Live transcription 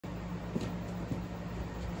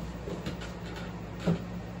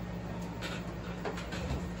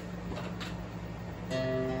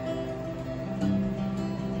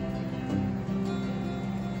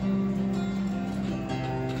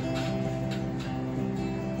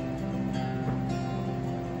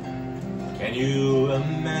Can you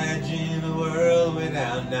imagine a world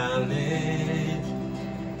without knowledge?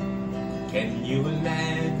 Can you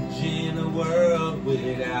imagine a world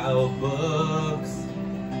without books?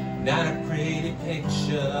 Not a pretty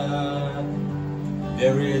picture.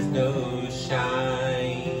 There is no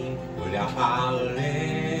shine without polish.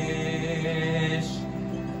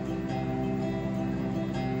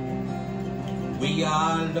 We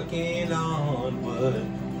are looking onward.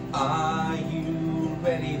 Are you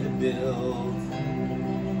ready to build?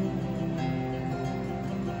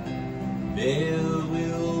 There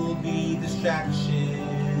will be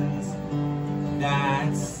distractions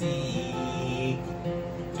that seek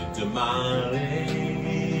to demolish.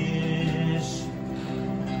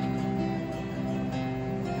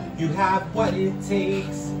 You have what it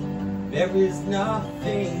takes. There is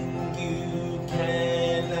nothing you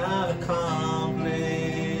cannot accomplish.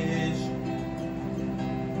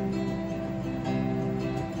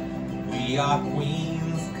 We are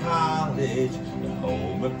Queen's College, the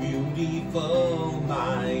home of beautiful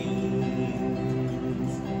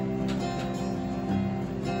minds.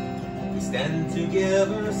 We stand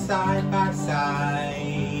together side by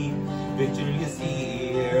side. Victory is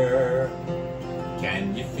here.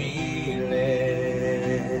 Can you feel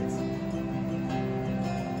it?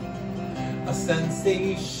 A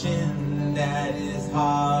sensation that is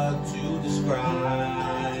hard to describe.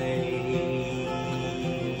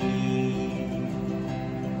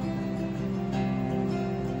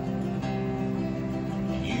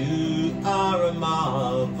 You are a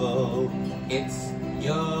marvel. It's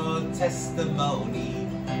your testimony.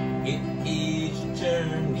 It is your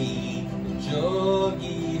journey. The joy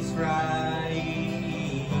is right.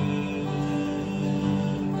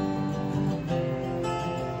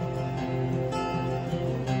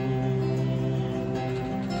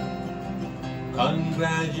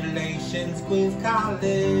 Congratulations, Queen's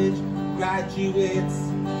College graduates.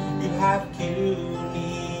 You have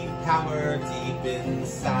CUNY Power deep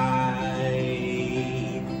inside.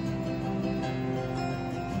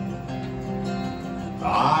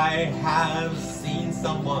 I have seen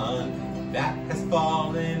someone that has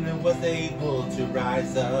fallen and was able to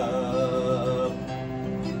rise up.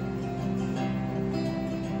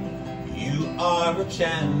 You are a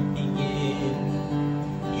champion.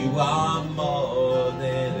 You are more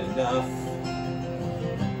than enough.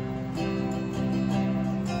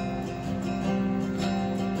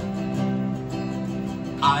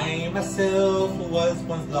 I myself was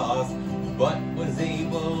once lost, but was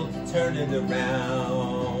able to turn it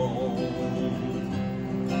around.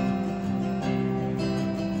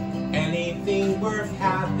 Anything worth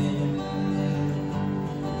having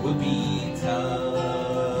would be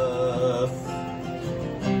tough.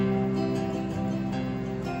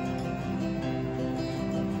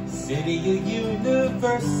 City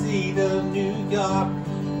University of New York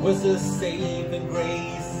was a saving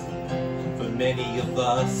grace for many of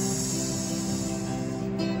us.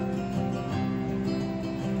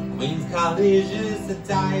 Queen's College is the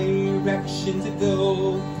direction to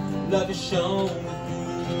go. Love is shown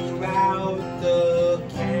throughout the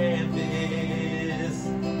campus.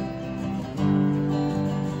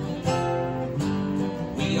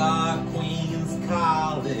 We are Queen's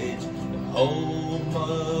College, the home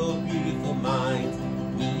of beautiful minds.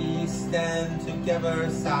 We stand together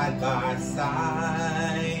side by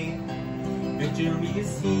side. Victory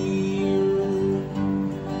is here.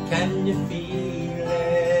 Can you feel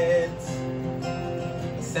it?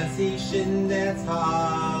 A sensation that's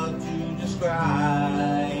hard to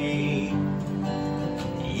describe.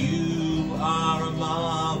 You are a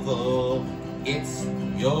marvel. It's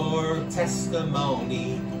your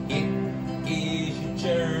testimony. It is your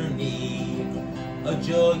journey. A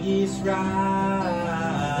joyous ride.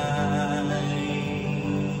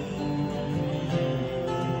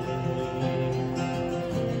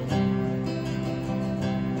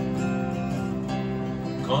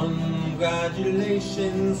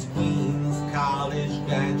 Congratulations, Queen's College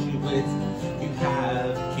graduates. You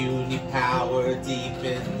have CUNY Power deep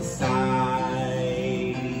inside.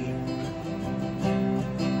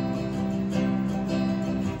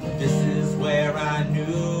 This is where I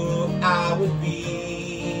knew I would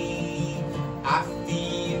be. I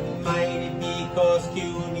feel mighty because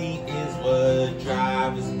CUNY is what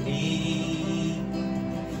drives me.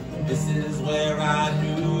 This is where I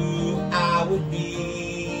knew I would be.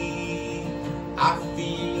 I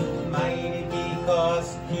feel mighty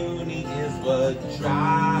because CUNY is what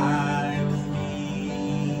drives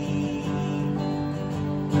me.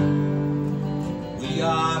 We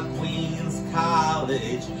are Queen's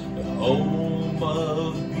College, the home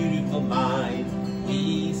of beautiful minds.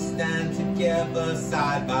 We stand together together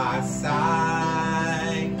side by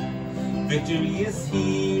side. Victory is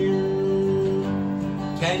here.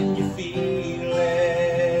 Can you feel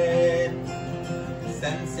it?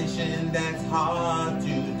 Sensation that's hard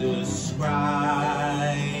to describe.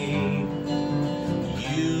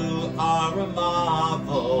 You are a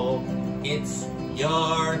marvel. It's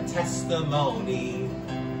your testimony.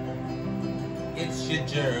 It's your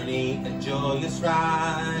journey, a joyous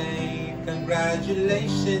ride.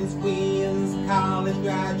 Congratulations, Queens College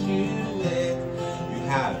graduate. You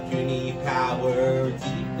have CUNY power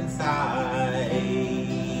deep inside.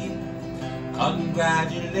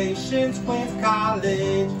 Congratulations, Queens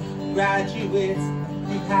College graduates.